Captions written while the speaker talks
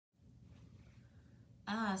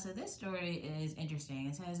So this story is interesting.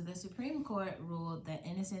 It says the Supreme Court ruled that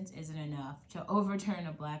innocence isn't enough to overturn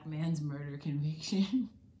a black man's murder conviction.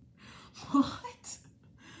 What?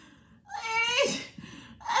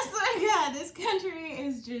 I swear to God, this country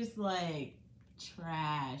is just like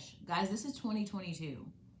trash. Guys, this is 2022.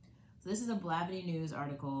 So this is a Blavity News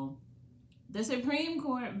article. The Supreme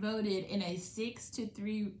Court voted in a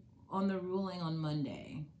 6-3 on the ruling on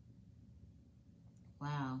Monday.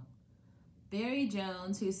 Wow. Barry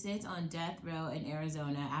Jones, who sits on death row in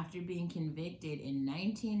Arizona after being convicted in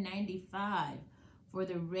 1995 for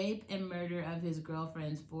the rape and murder of his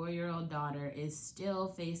girlfriend's 4-year-old daughter, is still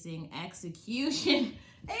facing execution.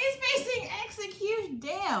 He's facing execution,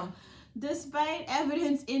 damn, despite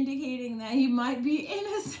evidence indicating that he might be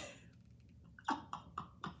innocent.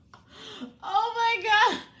 Oh my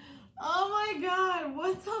God. Oh my God.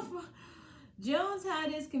 What the fuck? Jones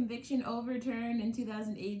had his conviction overturned in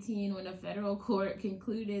 2018 when a federal court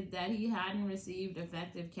concluded that he hadn't received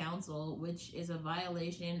effective counsel, which is a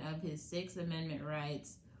violation of his Sixth Amendment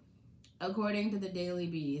rights, according to the Daily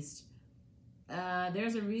Beast.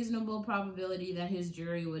 There's a reasonable probability that his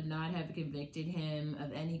jury would not have convicted him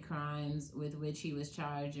of any crimes with which he was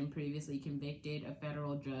charged and previously convicted, a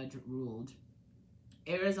federal judge ruled.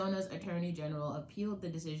 Arizona's Attorney General appealed the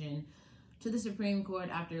decision to the Supreme Court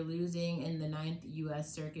after losing in the 9th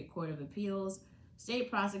U.S. Circuit Court of Appeals. State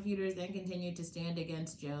prosecutors then continued to stand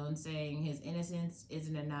against Jones, saying his innocence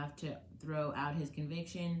isn't enough to throw out his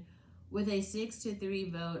conviction. With a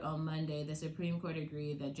 6-3 vote on Monday, the Supreme Court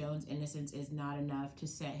agreed that Jones' innocence is not enough to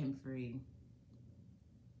set him free.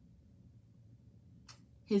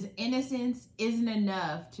 His innocence isn't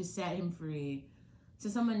enough to set him free. So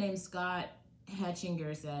someone named Scott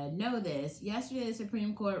Hetchinger said, "Know this. Yesterday, the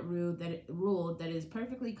Supreme Court ruled that it is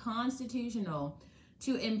perfectly constitutional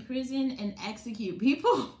to imprison and execute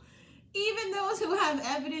people, even those who have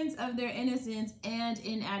evidence of their innocence and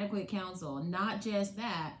inadequate counsel. Not just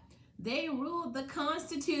that, they ruled the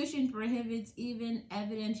Constitution prohibits even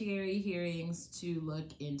evidentiary hearings to look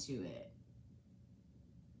into it."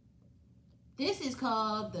 This is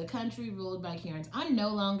called the country ruled by Karens. I'm no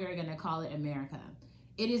longer going to call it America.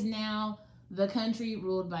 It is now the country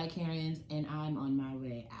ruled by Karens, and I'm on my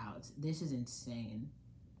way out. This is insane.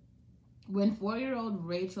 When 4-year-old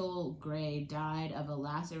Rachel Gray died of a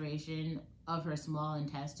laceration of her small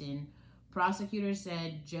intestine, prosecutors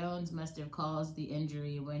said Jones must have caused the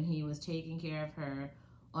injury when he was taking care of her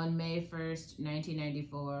on May 1st,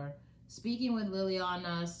 1994. Speaking with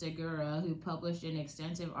Liliana Segura, who published an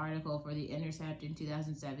extensive article for The Intercept in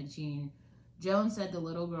 2017, Jones said the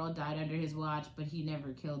little girl died under his watch, but he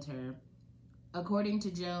never killed her. According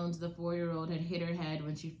to Jones, the 4-year-old had hit her head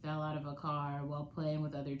when she fell out of a car while playing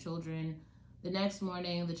with other children. The next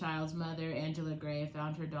morning, the child's mother, Angela Gray,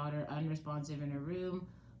 found her daughter unresponsive in her room.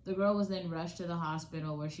 The girl was then rushed to the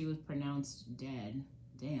hospital where she was pronounced dead.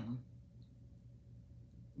 Damn.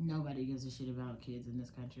 Nobody gives a shit about kids in this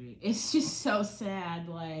country. It's just so sad.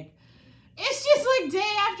 Like, it's just like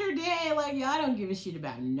day after day. Like, y'all don't give a shit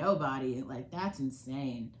about nobody. Like, that's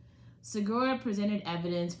insane. Segura presented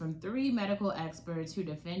evidence from 3 medical experts who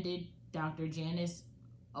defended Dr. Janice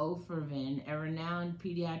Ofervin, a renowned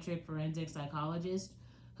pediatric forensic psychologist,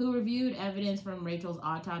 who reviewed evidence from Rachel's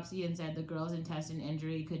autopsy and said the girl's intestine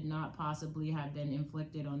injury could not possibly have been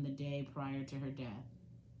inflicted on the day prior to her death.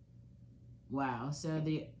 Wow. So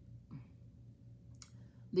the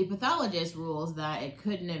pathologist rules that it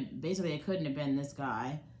couldn't have been this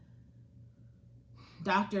guy.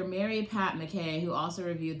 Dr. Mary Pat McKay, who also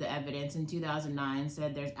reviewed the evidence in 2009,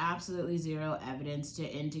 said there's absolutely zero evidence to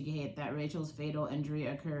indicate that Rachel's fatal injury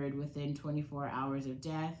occurred within 24 hours of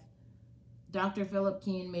death. Dr. Philip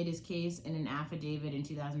Keene made his case in an affidavit in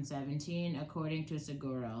 2017, according to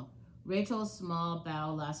Segura. Rachel's small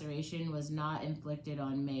bowel laceration was not inflicted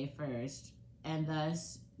on May 1st, and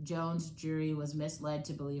thus Jones' jury was misled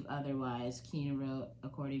to believe otherwise, Keene wrote,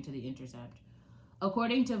 according to The Intercept.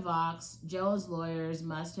 According to Vox, Jones' lawyers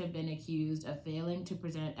must have been accused of failing to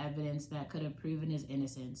present evidence that could have proven his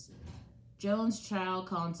innocence. Jones' trial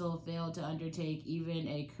counsel failed to undertake even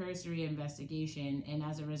a cursory investigation and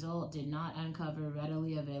as a result did not uncover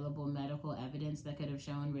readily available medical evidence that could have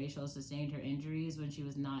shown Rachel sustained her injuries when she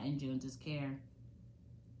was not in Jones's care.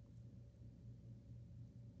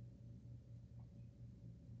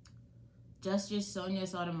 Justice Sonia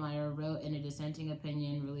Sotomayor wrote in a dissenting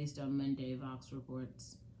opinion released on Monday, Vox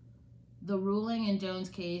reports. The ruling in Jones'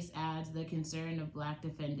 case adds the concern of Black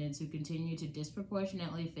defendants who continue to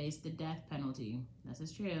disproportionately face the death penalty. This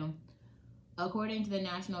is true. According to the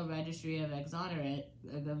National Registry of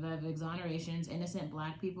Exonerations, innocent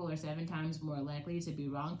black people are 7 times more likely to be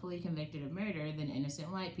wrongfully convicted of murder than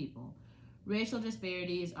innocent white people. Racial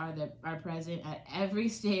disparities are present at every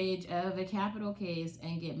stage of a capital case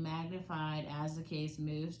and get magnified as the case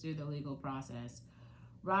moves through the legal process.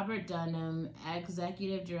 Robert Dunham,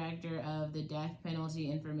 executive director of the Death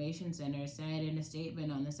Penalty Information Center, said in a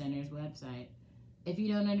statement on the center's website, "If you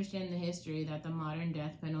don't understand the history that the modern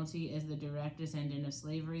death penalty is the direct descendant of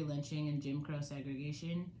slavery, lynching, and Jim Crow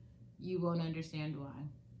segregation, you won't understand why."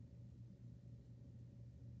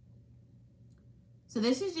 So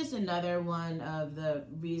this is just another one of the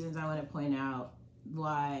reasons I want to point out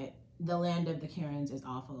why the land of the Karens is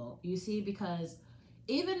awful. You see, because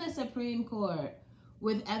even the Supreme Court,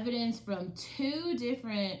 with evidence from 2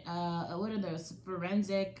 different, what are those,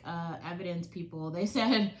 forensic evidence people, they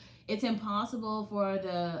said it's impossible for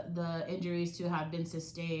the injuries to have been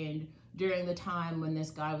sustained during the time when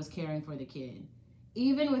this guy was caring for the kid.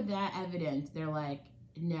 Even with that evidence, they're like,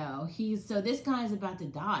 no, so this guy's about to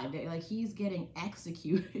die. They're like, he's getting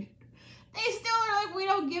executed. They still are like, we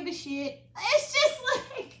don't give a shit. It's just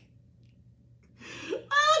like,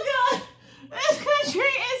 oh God, this country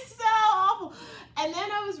is so awful. And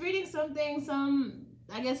then I was reading something,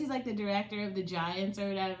 I guess he's like the director of the Giants or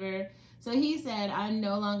whatever. So he said, I'm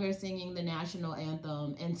no longer singing the national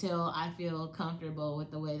anthem until I feel comfortable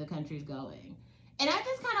with the way the country's going. And I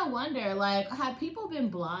just kind of wonder, like, have people been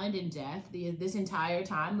blind and deaf this entire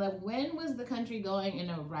time? Like, when was the country going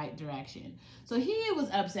in a right direction? So he was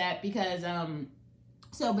upset because,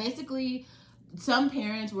 so basically, some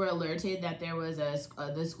parents were alerted that there was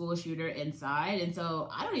the school shooter inside. And so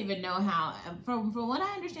I don't even know how, from what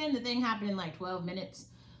I understand, the thing happened in like 12 minutes.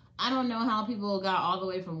 I don't know how people got all the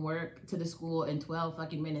way from work to the school in 12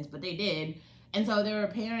 fucking minutes, but they did. And so there were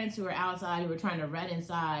parents who were outside who were trying to run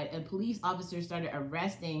inside, and police officers started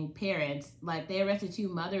arresting parents. Like, they arrested 2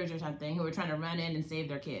 mothers or something who were trying to run in and save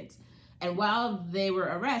their kids. And while they were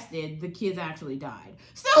arrested, the kids actually died.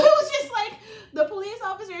 So it was just like, the police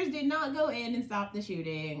officers did not go in and stop the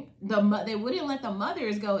shooting. They wouldn't let the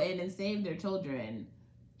mothers go in and save their children.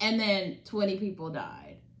 And then 20 people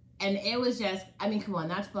died. And it was just, I mean, come on,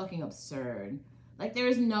 that's fucking absurd. Like, there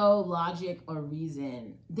is no logic or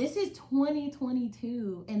reason. This is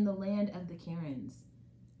 2022 in the land of the Karens.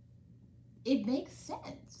 It makes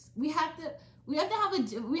sense. We have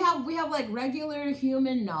like regular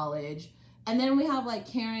human knowledge, and then we have like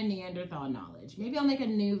Karen Neanderthal knowledge. Maybe I'll make a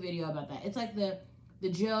new video about that. It's like the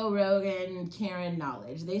Joe Rogan Karen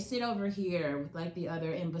knowledge. They sit over here with like the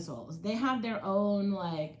other imbeciles. They have their own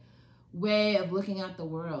like way of looking at the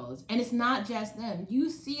world. And it's not just them. You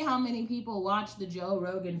see how many people watch the Joe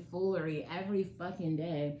Rogan foolery every fucking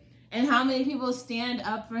day, and how many people stand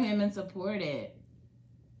up for him and support it.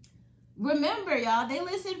 Remember, y'all, they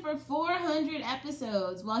listened for 400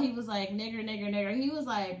 episodes while he was like, nigger, nigger, nigger. He was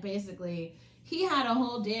like, basically, he had a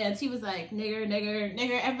whole dance. He was like, nigger, nigger,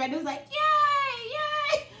 nigger. Everybody was like, yay,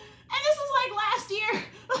 yay. And this was like last year.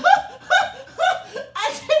 I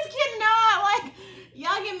just cannot, like,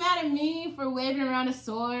 y'all get mad at me for waving around a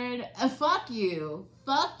sword. Fuck you.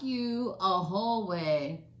 Fuck you a whole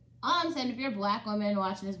way. All I'm saying, if you're a black woman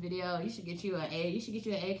watching this video, you should get you an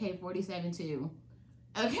AK-47 too.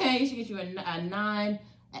 Okay, you should get you a 9,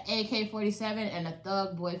 an AK-47, and a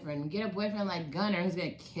thug boyfriend. Get a boyfriend like Gunner who's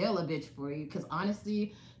gonna kill a bitch for you. Because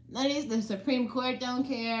honestly, none of these, the Supreme Court don't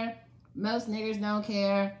care. Most niggers don't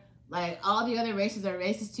care. Like, all the other races are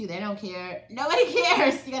racist too. They don't care. Nobody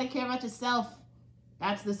cares. You gotta care about yourself.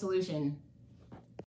 That's the solution.